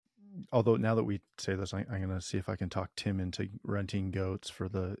Although now that we say this, I'm going to see if I can talk Tim into renting goats for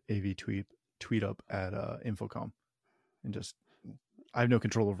the AV tweet up at Infocom, and just, I have no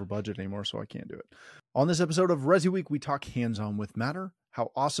control over budget anymore, so I can't do it. On this episode of ResiWeek, we talk hands-on with Matter,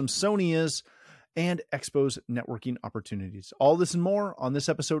 how awesome Sony is, and Expo's networking opportunities. All this and more on this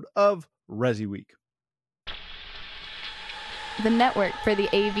episode of ResiWeek. The network for the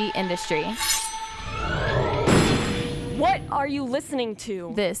AV industry. What are you listening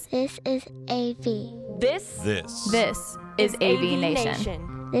to? This is AV. This is AV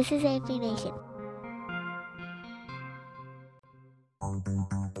Nation. This is AV Nation.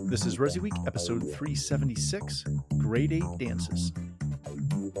 This is ResiWeek, episode 376, Grade 8 Dances.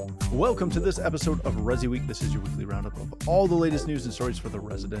 Welcome to this episode of ResiWeek. This is your weekly roundup of all the latest news and stories for the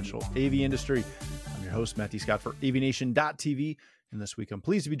residential AV industry. I'm your host, Matthew Scott for AVNation.tv. And this week, I'm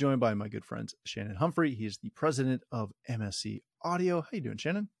pleased to be joined by my good friend, Shannon Humphrey. He is the president of MSC Audio. How you doing,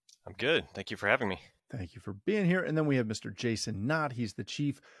 Shannon? I'm good. Thank you for having me. Thank you for being here. And then we have Mr. Jason Knott. He's the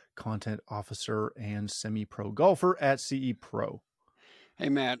chief content officer and semi-pro golfer at CE Pro. Hey,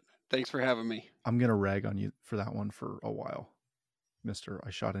 Matt. Thanks for having me. I'm going to rag on you for that one for a while. I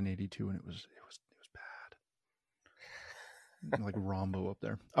shot an 82 and it was bad. Like Rombo up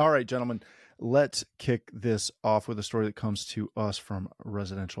there. All right, gentlemen, let's kick this off with a story that comes to us from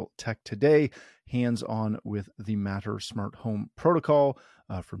Residential Tech Today. Hands-on with the Matter Smart Home Protocol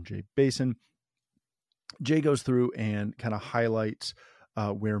from Jay Basin. Jay goes through and kind of highlights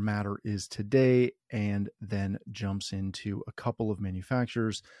where Matter is today, and then jumps into a couple of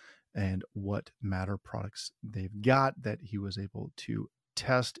manufacturers and what Matter products they've got that he was able to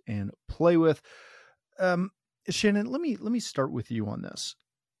test and play with. Shannon, let me start with you on this.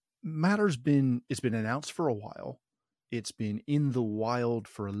 Matter's been announced for a while. It's been in the wild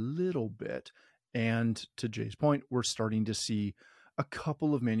for a little bit. And to Jay's point, we're starting to see a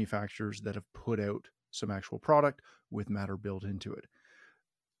couple of manufacturers that have put out some actual product with Matter built into it.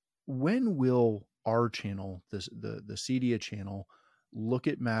 When will our channel, the CEDIA channel, look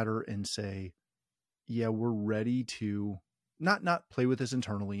at Matter and say, yeah, we're ready to not play with this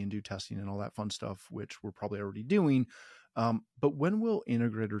internally and do testing and all that fun stuff, which we're probably already doing. But when will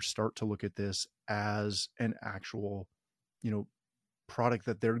integrators start to look at this as an actual, product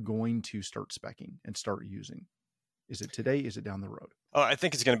that they're going to start speccing and start using? Is it today? Is it down the road? Oh, I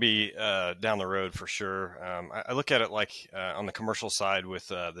think it's going to be down the road for sure. I look at it like on the commercial side with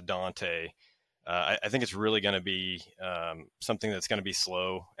the Dante. I think it's really going to be something that's going to be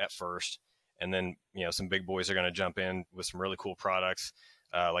slow at first. And then, some big boys are going to jump in with some really cool products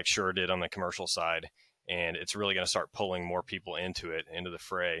like Shure did on the commercial side. And it's really going to start pulling more people into the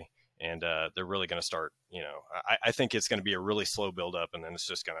fray. And they're really going to start, I think it's going to be a really slow build up, and then it's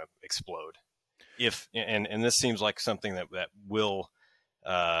just going to explode. And this seems like something that will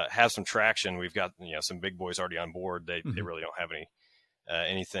have some traction. We've got, some big boys already on board. They really don't have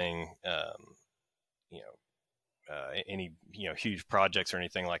anything, any huge projects or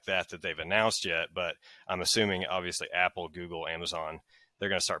anything like that they've announced yet. But I'm assuming obviously Apple, Google, Amazon, they're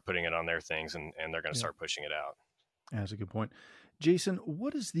going to start putting it on their things, and they're going to start pushing it out. That's a good point. Jason,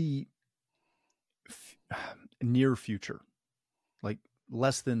 what is the near future, like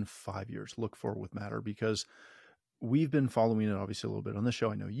less than 5 years, look for with Matter? Because we've been following it obviously a little bit on the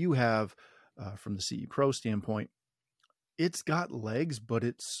show. I know you have from the CE Pro standpoint. It's got legs, but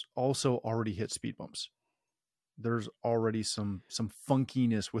it's also already hit speed bumps. There's already some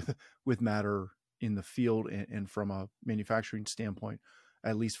funkiness with Matter in the field and from a manufacturing standpoint,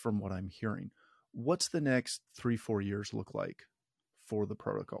 at least from what I'm hearing. What's the next 3-4 years look like for the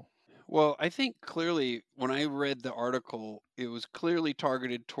protocol? Well, I think clearly when I read the article, it was clearly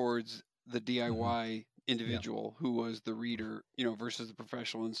targeted towards the DIY individual who was the reader, versus the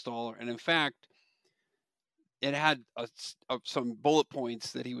professional installer. And in fact, it had some bullet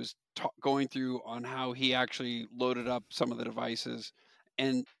points that he was going through on how he actually loaded up some of the devices.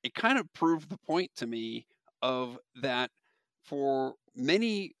 And it kind of proved the point to me of that for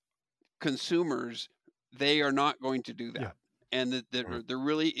many consumers, they are not going to do that. Yeah. And that there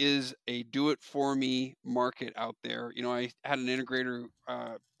really is a do-it-for-me market out there. I had an integrator.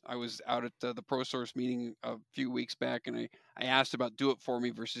 I was out at the ProSource meeting a few weeks back, and I asked about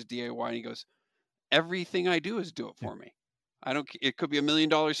do-it-for-me versus DIY, and he goes, everything I do is do-it-for-me. It could be $1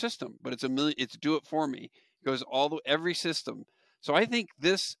 million system, but it's do-it-for-me. It goes every system. So I think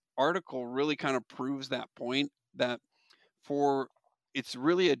this article really kind of proves that point, that it's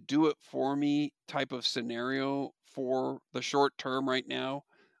really a do-it-for-me type of scenario for the short term right now,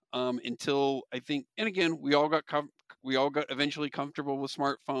 until I think, and again, we all got eventually comfortable with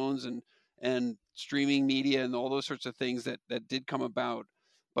smartphones and streaming media and all those sorts of things that did come about.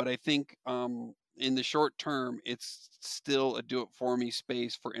 But I think in the short term, it's still a do-it-for-me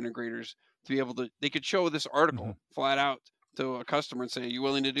space for integrators to be able to. They could show this article flat out to a customer and say, "Are you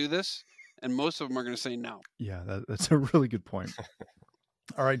willing to do this?" And most of them are going to say no. Yeah, that's a really good point.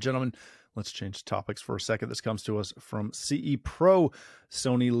 All right, gentlemen, let's change topics for a second. This comes to us from CE Pro.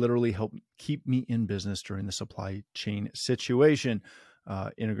 Sony literally helped keep me in business during the supply chain situation.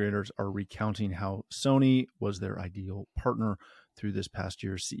 Integrators are recounting how Sony was their ideal partner through this past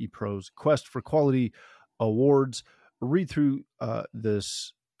year's CE Pro's Quest for Quality Awards. Read through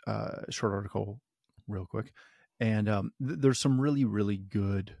this short article real quick. And there's some really, really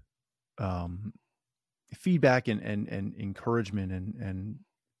good feedback and encouragement and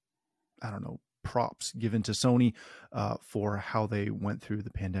I don't know, props given to Sony for how they went through the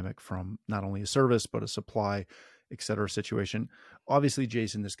pandemic from not only a service, but a supply, et cetera, situation. Obviously,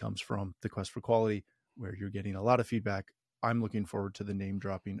 Jason, this comes from the Quest for Quality, where you're getting a lot of feedback. I'm looking forward to the name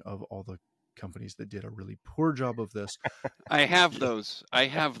dropping of all the companies that did a really poor job of this. I have those.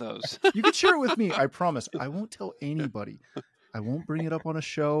 You can share it with me. I promise. I won't tell anybody. I won't bring it up on a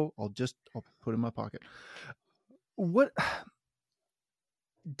show. I'll put it in my pocket. What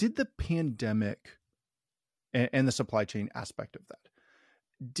did the pandemic and the supply chain aspect of that,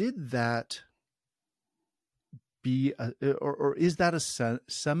 did that be or is that a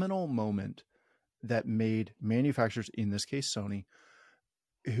seminal moment that made manufacturers, in this case Sony,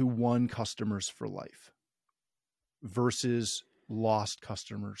 who won customers for life versus lost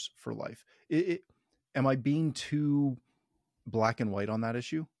customers for life? Am I being too black and white on that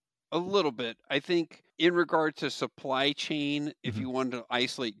issue? A little bit. I think in regard to supply chain, if you wanted to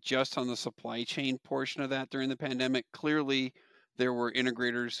isolate just on the supply chain portion of that during the pandemic, clearly there were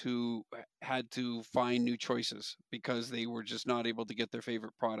integrators who had to find new choices because they were just not able to get their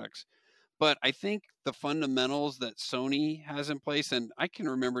favorite products. But I think the fundamentals that Sony has in place, and I can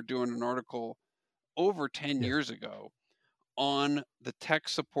remember doing an article over 10 years ago on the tech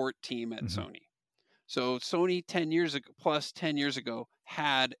support team at Sony. So Sony 10 years ago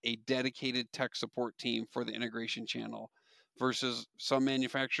had a dedicated tech support team for the integration channel versus some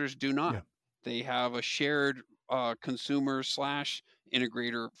manufacturers do not. Yeah. They have a shared consumer /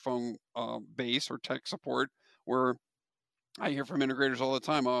 integrator phone base or tech support where I hear from integrators all the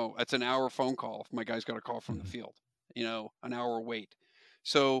time, oh, that's an hour phone call if my guy's got a call from the field, an hour wait.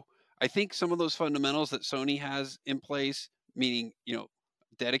 So I think some of those fundamentals that Sony has in place, meaning,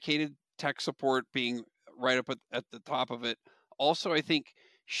 dedicated tech support being right up at the top of it. Also, I think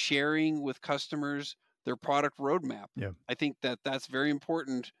sharing with customers their product roadmap. Yeah. I think that's very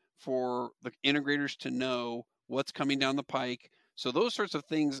important for the integrators to know what's coming down the pike. So those sorts of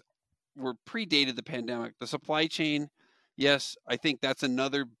things were predated the pandemic. The supply chain, yes, I think that's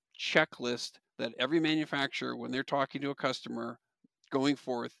another checklist that every manufacturer, when they're talking to a customer going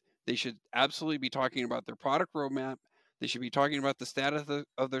forth, they should absolutely be talking about their product roadmap. They should be talking about the status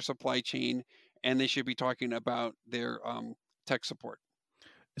of their supply chain, and they should be talking about their tech support.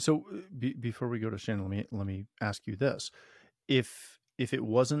 So before we go to Shannon, let me ask you this. If it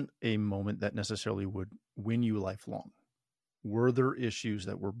wasn't a moment that necessarily would win you lifelong, were there issues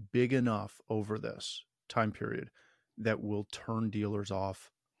that were big enough over this time period that will turn dealers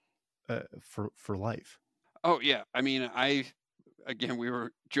off for life? Oh, yeah. I mean, again, we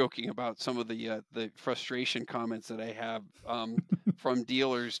were joking about some of the frustration comments that I have from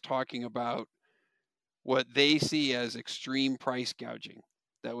dealers talking about what they see as extreme price gouging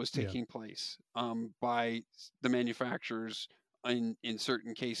that was taking place by the manufacturers in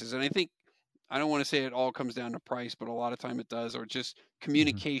certain cases. And I think, I don't want to say it all comes down to price, but a lot of time it does, or just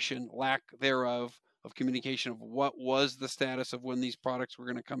communication, lack thereof of communication of what was the status of when these products were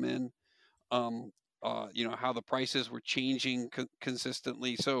going to come in. How the prices were changing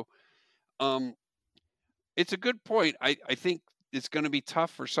consistently. So it's a good point. I think it's going to be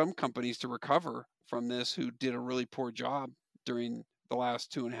tough for some companies to recover from this who did a really poor job during the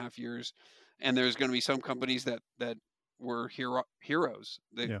last 2.5 years. And there's going to be some companies that were heroes.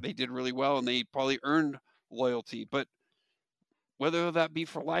 They did really well and they probably earned loyalty. But whether that be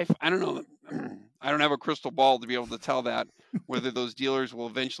for life, I don't know. I don't have a crystal ball to be able to tell that, whether those dealers will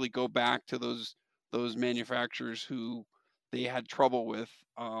eventually go back to those manufacturers who they had trouble with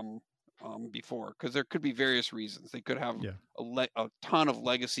before, because there could be various reasons. They could have a ton of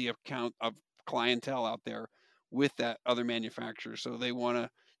legacy of clientele out there with that other manufacturer, so they want to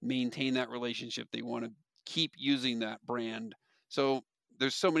maintain that relationship. They want to keep using that brand. So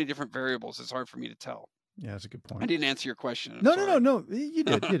there's so many different variables. It's hard for me to tell. Yeah, that's a good point. I didn't answer your question. No. You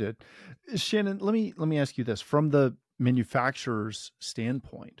did. You did. Shannon, let me ask you this: from the manufacturer's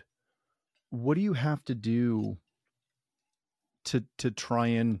standpoint, what do you have to do to try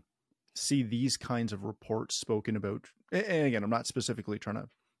and see these kinds of reports spoken about? And again, I'm not specifically trying to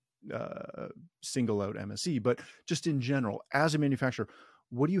single out MSE, but just in general, as a manufacturer,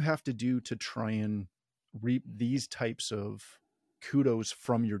 what do you have to do to try and reap these types of kudos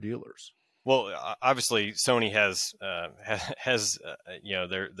from your dealers? Well, obviously Sony has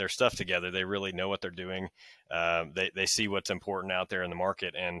their stuff together. They really know what they're doing. They see what's important out there in the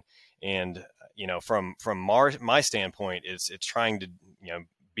market, and from my standpoint, it's trying to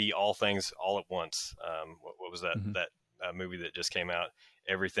be all things all at once. What was that movie that just came out?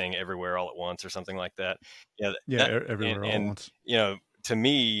 Everything, Everywhere, All at Once, or something like that. Everywhere, all at once. To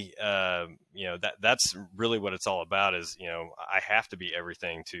me, that's really what it's all about. Is I have to be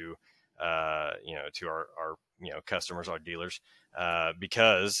everything to our customers, our dealers,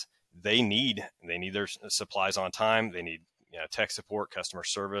 because they need their supplies on time. They need tech support, customer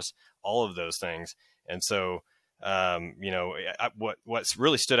service, all of those things. And so, what's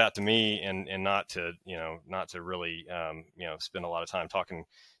really stood out to me, and not to really spend a lot of time talking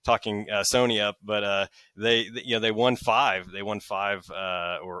Sony up, but they won five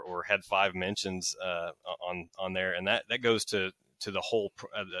or had 5 mentions on there, and that goes to the whole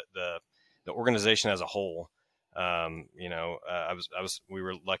the organization as a whole. We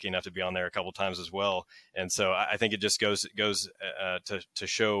were lucky enough to be on there a couple of times as well, and so I think it just goes to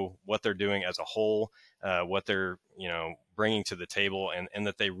show what they're doing as a whole, what they're bringing to the table, and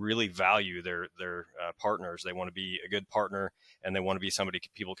that they really value their partners. They want to be a good partner, and they want to be somebody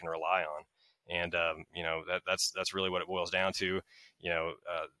people can rely on. And that's really what it boils down to.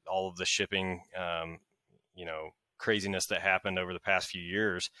 All of the shipping craziness that happened over the past few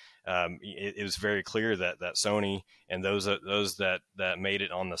years, it was very clear that Sony and those that made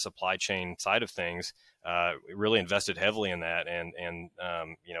it on the supply chain side of things really invested heavily in that, and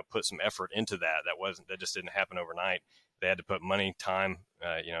put some effort into that. That just didn't happen overnight. They had to put money, time,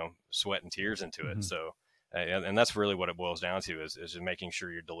 sweat and tears into it. So, and that's really what it boils down to, is just making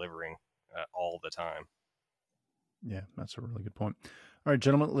sure you're delivering all the time. Yeah, that's a really good point. All right,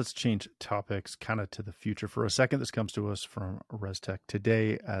 gentlemen, let's change topics kind of to the future for a second. This comes to us from ResTech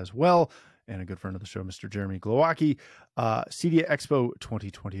Today as well, and a good friend of the show, Mr. Jeremy Glowacki. CEDIA Expo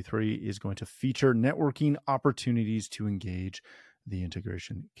 2023 is going to feature networking opportunities to engage the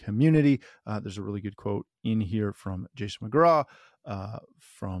integration community. There's a really good quote in here from Jason McGraw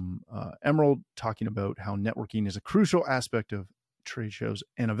from Emerald, talking about how networking is a crucial aspect of trade shows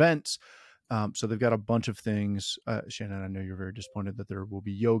and events. So they've got a bunch of things. Shannon, I know you're very disappointed that there will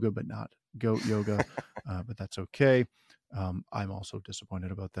be yoga, but not goat yoga, but that's okay. I'm also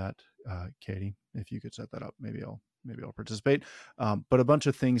disappointed about that. Katie, if you could set that up, maybe I'll participate. But a bunch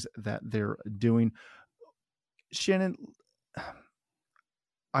of things that they're doing. Shannon,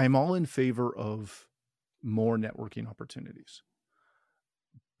 I'm all in favor of more networking opportunities,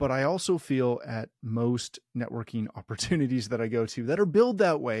 but I also feel at most networking opportunities that I go to that are billed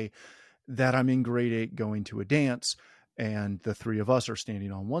that way, that I'm in grade 8 going to a dance, and the 3 of us are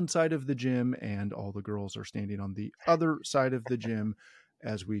standing on one side of the gym and all the girls are standing on the other side of the gym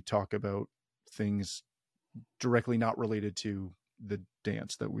as we talk about things directly not related to the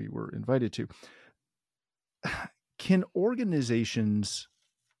dance that we were invited to. Can organizations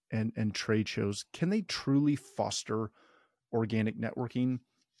and trade shows, can they truly foster organic networking?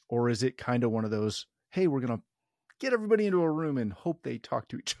 Or is it kind of one of those, hey, we're going to get everybody into a room and hope they talk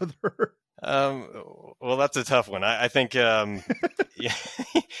to each other? Well, that's a tough one. I think,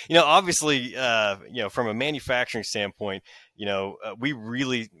 obviously, from a manufacturing standpoint, we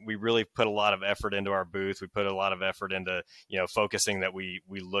really put a lot of effort into our booth. We put a lot of effort into, focusing that we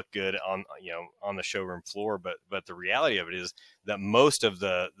look good on the showroom floor. But the reality of it is that most of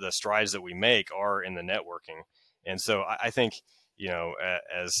the strides that we make are in the networking. And so I think,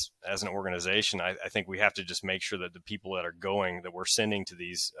 as an organization, I think we have to just make sure that the people that we're sending to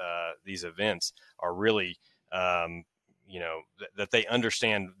these events are really, that they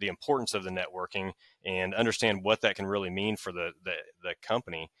understand the importance of the networking and understand what that can really mean for the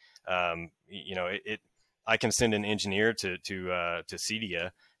company. I can send an engineer to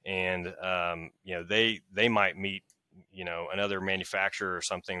CEDIA, and they might meet another manufacturer or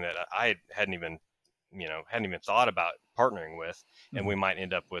something that I hadn't even thought about partnering with, and we might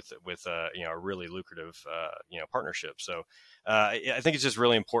end up with a really lucrative partnership. So I think it's just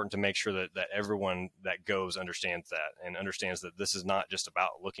really important to make sure that everyone that goes understands that, and understands that this is not just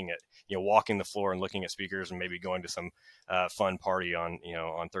about looking at walking the floor and looking at speakers and maybe going to some fun party on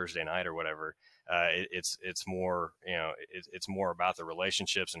Thursday night or whatever. It's more it's more about the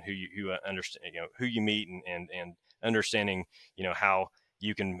relationships and who you understand, who you meet, and understanding how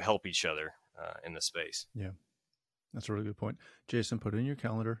you can help each other in the space. Yeah. That's a really good point. Jason, put it in your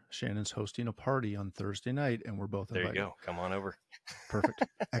calendar. Shannon's hosting a party on Thursday night, and we're both invited. There you go. Come on over. Perfect.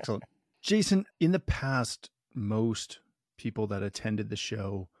 Excellent. Jason, in the past, most people that attended the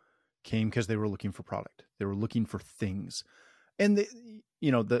show came because they were looking for product. They were looking for things. And the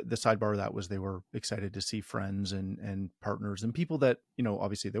sidebar of that was they were excited to see friends and partners and people that,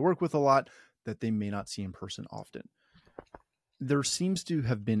 obviously they work with a lot that they may not see in person often. There seems to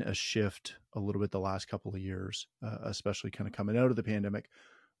have been a shift a little bit the last couple of years, especially kind of coming out of the pandemic,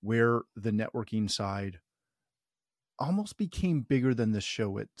 where the networking side almost became bigger than the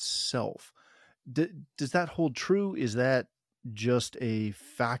show itself. Does that hold true? Is that just a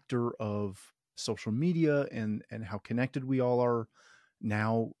factor of social media and how connected we all are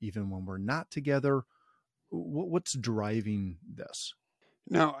now, even when we're not together? What's driving this?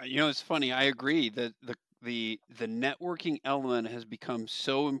 No, it's funny. I agree that the networking element has become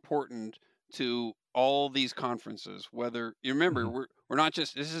so important to all these conferences. Whether you remember, we're not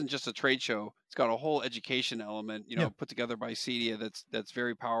just, this isn't just a trade show. It's got a whole education element, put together by CEDIA that's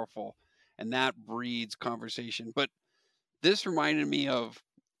very powerful, and that breeds conversation. But this reminded me of,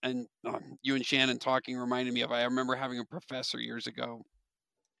 and you and Shannon talking reminded me of, I remember having a professor years ago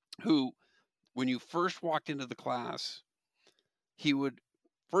who, when you first walked into the class,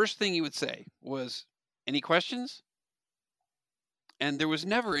 first thing he would say was, "Any questions?" And there was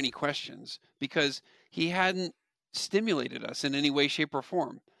never any questions because he hadn't stimulated us in any way, shape, or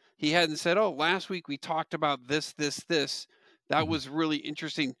form. He hadn't said, "Oh, last week we talked about this. That was really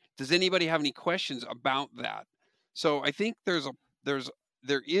interesting. Does anybody have any questions about that?" So I think there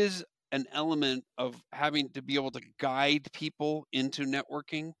is an element of having to be able to guide people into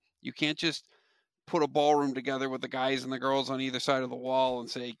networking. You can't just put a ballroom together with the guys and the girls on either side of the wall and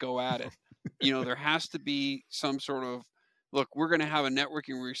say, "Go at it." There has to be some sort of, look, we're going to have a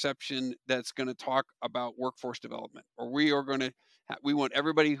networking reception that's going to talk about workforce development, or we want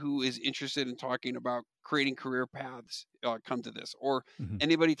everybody who is interested in talking about creating career paths come to this, or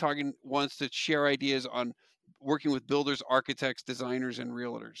anybody wants to share ideas on working with builders, architects, designers, and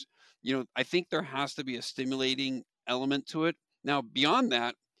realtors. I think there has to be a stimulating element to it. Now, beyond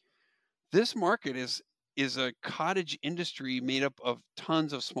that, this market is a cottage industry made up of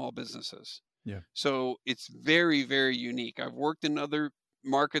tons of small businesses. Yeah. So it's very, very unique. I've worked in other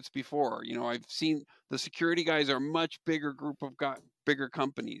markets before. I've seen the security guys are a much bigger group of bigger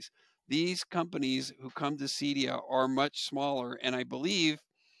companies. These companies who come to CEDIA are much smaller, and I believe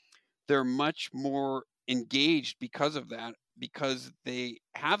they're much more engaged because of that, because they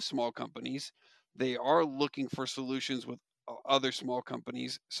have small companies. They are looking for solutions with other small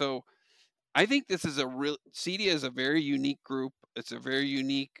companies. So I think this is CEDIA is a very unique group. It's a very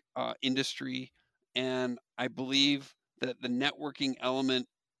unique industry. And I believe that the networking element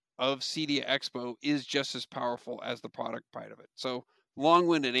of CEDIA Expo is just as powerful as the product part of it. So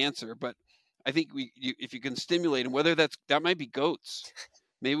long-winded answer, but I think if you can stimulate them, whether that might be goats.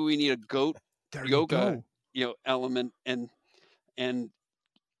 Maybe we need a goat yoga, element and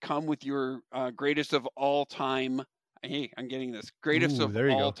come with your greatest of all time. Hey, I'm getting this greatest of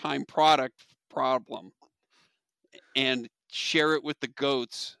all time product problem, and share it with the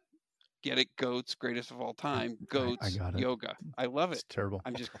goats. Get it, goats, greatest of all time, goats, I got it. Yoga. I love it. It's terrible.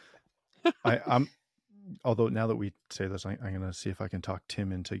 I'm just, I'm. Although now that we say this, I'm going to see if I can talk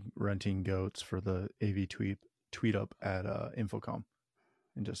Tim into renting goats for the AV tweet up at Infocom,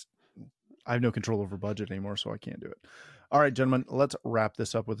 and just, I have no control over budget anymore, so I can't do it. All right, gentlemen, let's wrap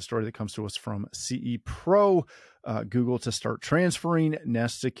this up with a story that comes to us from CE Pro. Google to start transferring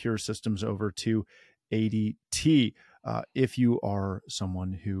Nest Secure systems over to ADT. If you are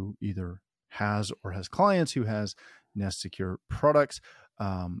someone who either has or has clients who has Nest Secure products,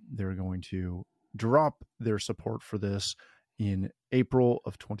 they're going to drop their support for this in April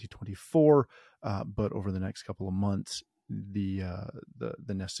of 2024. But over the next couple of months, the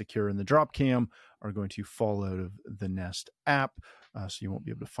Nest Secure and the Drop Cam are going to fall out of the Nest app, so you won't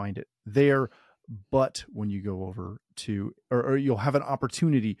be able to find it there. But when you go over to, or you'll have an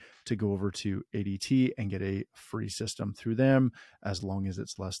opportunity to go over to ADT and get a free system through them, as long as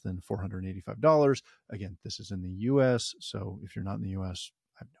it's less than $485. Again, this is in the US, so if you're not in the US,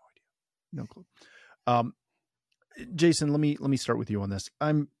 I have no idea, no clue. Jason, let me start with you on this.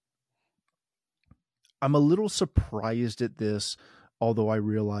 I'm a little surprised at this, although I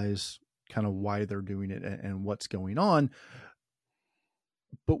realize kind of why they're doing it and what's going on.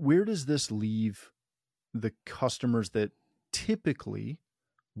 But where does this leave the customers that typically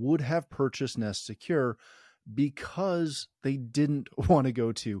would have purchased Nest Secure because they didn't want to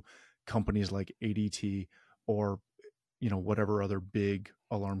go to companies like ADT or, whatever other big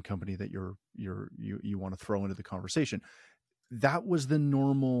alarm company that you're you want to throw into the conversation. That was the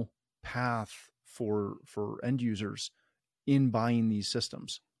normal path for end users in buying these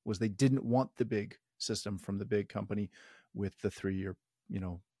systems, was they didn't want the big system from the big company with the 3-year,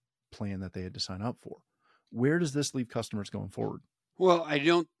 plan that they had to sign up for. Where does this leave customers going forward? Well, I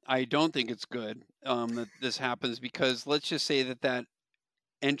don't think it's good that this happens, because let's just say that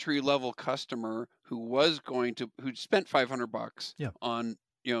entry level customer who spent $500 on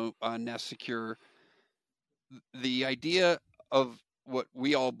Nest Secure, the idea of what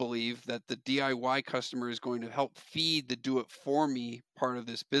we all believe, that the DIY customer is going to help feed the do it for me part of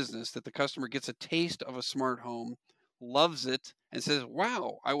this business, that the customer gets a taste of a smart home, loves it, and says,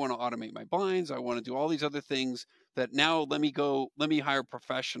 wow, I want to automate my blinds, I want to do all these other things, that now let me hire a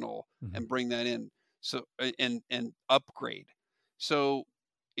professional and bring that in, so and upgrade. So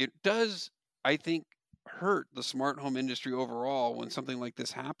it does, I think, hurt the smart home industry overall when something like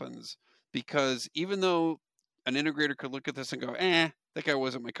this happens, because even though an integrator could look at this and go, that guy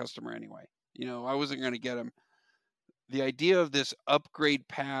wasn't my customer anyway, I wasn't going to get him. The idea of this upgrade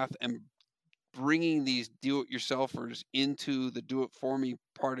path and bringing these do-it-yourselfers into the do-it-for-me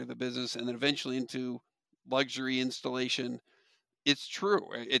part of the business, and then eventually into luxury installation, it's true.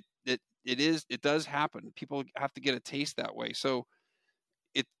 It does happen. People have to get a taste that way. So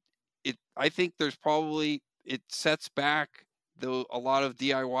I think there's probably, it sets back a lot of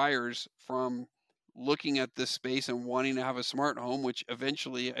DIYers from looking at this space and wanting to have a smart home, which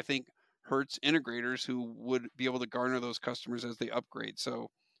eventually I think hurts integrators who would be able to garner those customers as they upgrade. So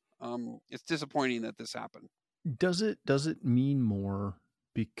it's disappointing that this happened. Does it mean more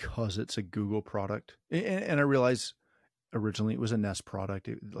because it's a Google product? And I realize originally it was a Nest product.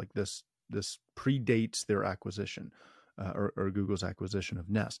 Like this predates their acquisition or Google's acquisition of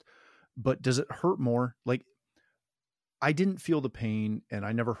Nest. But does it hurt more? Like, I didn't feel the pain, and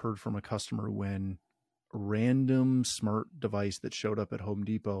I never heard from a customer when a random smart device that showed up at Home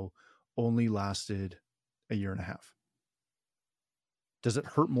Depot only lasted a year and a half. Does it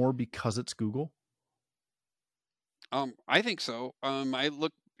hurt more because it's Google? I think so.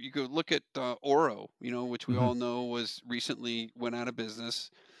 You could look at Oro, which we all know recently went out of business,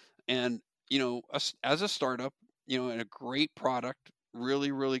 and as a startup, and a great product,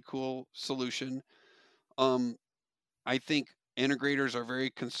 really, really cool solution. I think integrators are very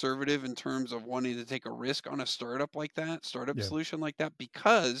conservative in terms of wanting to take a risk on a startup solution like that,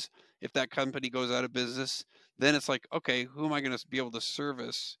 because if that company goes out of business, then it's like, okay, who am I going to be able to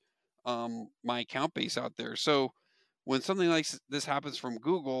service my account base out there? So when something like this happens from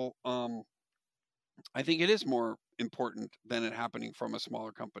Google, I think it is more important than it happening from a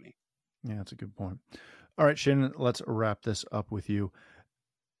smaller company. Yeah, that's a good point. All right, Shannon, let's wrap this up with you.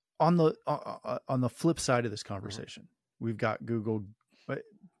 On the flip side of this conversation, we've got Google,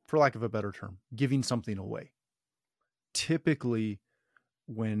 for lack of a better term, giving something away. Typically,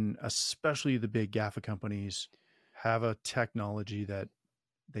 when especially the big GAFA companies have a technology that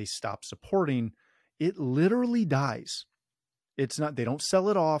they stop supporting, it literally dies. It's not, they don't sell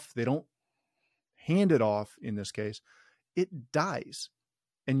it off. They don't hand it off in this case. It dies.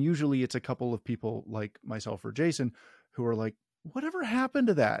 And usually it's a couple of people like myself or Jason who are like, whatever happened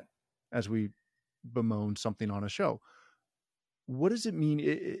to that, as we bemoan something on a show? What does it mean?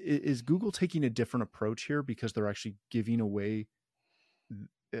 Is Google taking a different approach here because they're actually giving away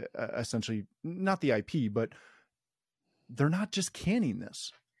essentially not the IP, but they're not just canning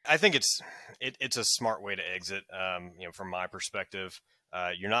this? I think it's a smart way to exit. From my perspective,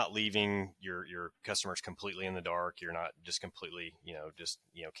 you're not leaving your customers completely in the dark. You're not just completely,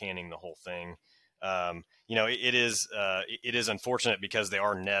 canning the whole thing. It is unfortunate because they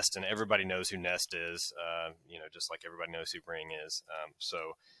are Nest, and everybody knows who Nest is. Just like everybody knows who Ring is.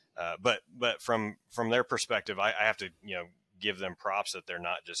 But from their perspective, I have to give them props that they're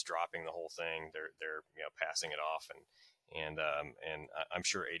not just dropping the whole thing. They're passing it off, and I'm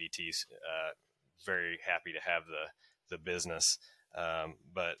sure ADT's very happy to have the business.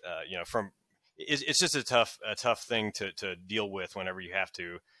 It's just a tough thing to deal with whenever you have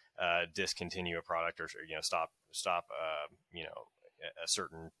to discontinue a product or stop a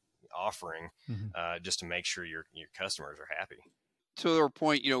certain offering just to make sure your customers are happy. To their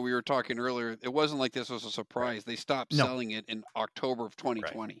point, we were talking earlier, it wasn't like this was a surprise. Right. They stopped selling it in October of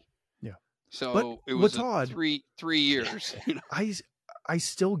 2020. Right. Yeah. So but it was odd, 3 years. I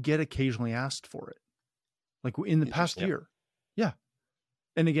still get occasionally asked for it, like in the past year. Yeah.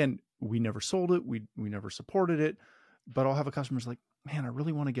 And again, we never sold it. We never supported it, but I'll have a customer's like, man, I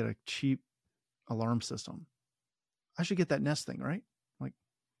really want to get a cheap alarm system. I should get that Nest thing, right? Like,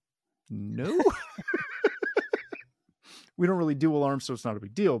 no. We don't really do alarms, so it's not a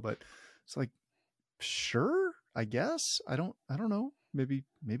big deal. But It's like, sure, I guess. I don't know. Maybe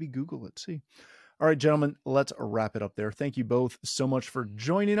Google it. See. All right, gentlemen, let's wrap it up there. Thank you both so much for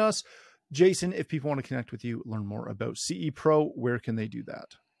joining us. Jason, if people want to connect with you, learn more about CE Pro, where can they do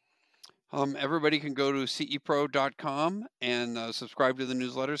that? Everybody can go to cepro.com and subscribe to the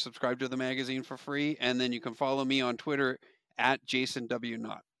newsletter, subscribe to the magazine for free, and then you can follow me on Twitter at Jason W.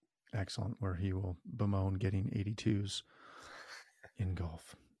 Knott. Excellent, where he will bemoan getting 82s in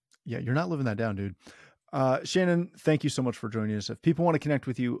golf. Yeah, you're not living that down, dude. Shannon, thank you so much for joining us. If people want to connect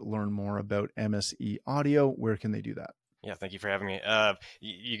with you, learn more about MSE Audio, where can they do that? Yeah, thank you for having me.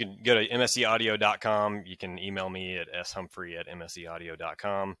 You can go to mseaudio.com. You can email me at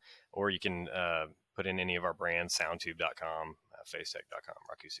shumphrey@mseaudio.com, or you can put in any of our brands, soundtube.com, facetech.com,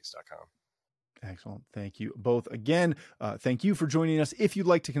 rockusics.com. Excellent. Thank you both again. Thank you for joining us. If you'd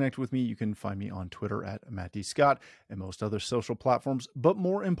like to connect with me, you can find me on Twitter at Matt D. Scott and most other social platforms. But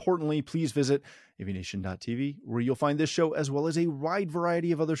more importantly, please visit avnation.tv, where you'll find this show as well as a wide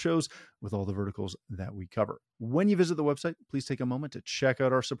variety of other shows with all the verticals that we cover. When you visit the website, please take a moment to check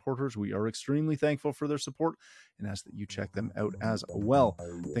out our supporters. We are extremely thankful for their support and ask that you check them out as well.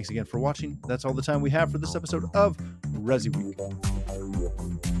 Thanks again for watching. That's all the time we have for this episode of ResiWeek.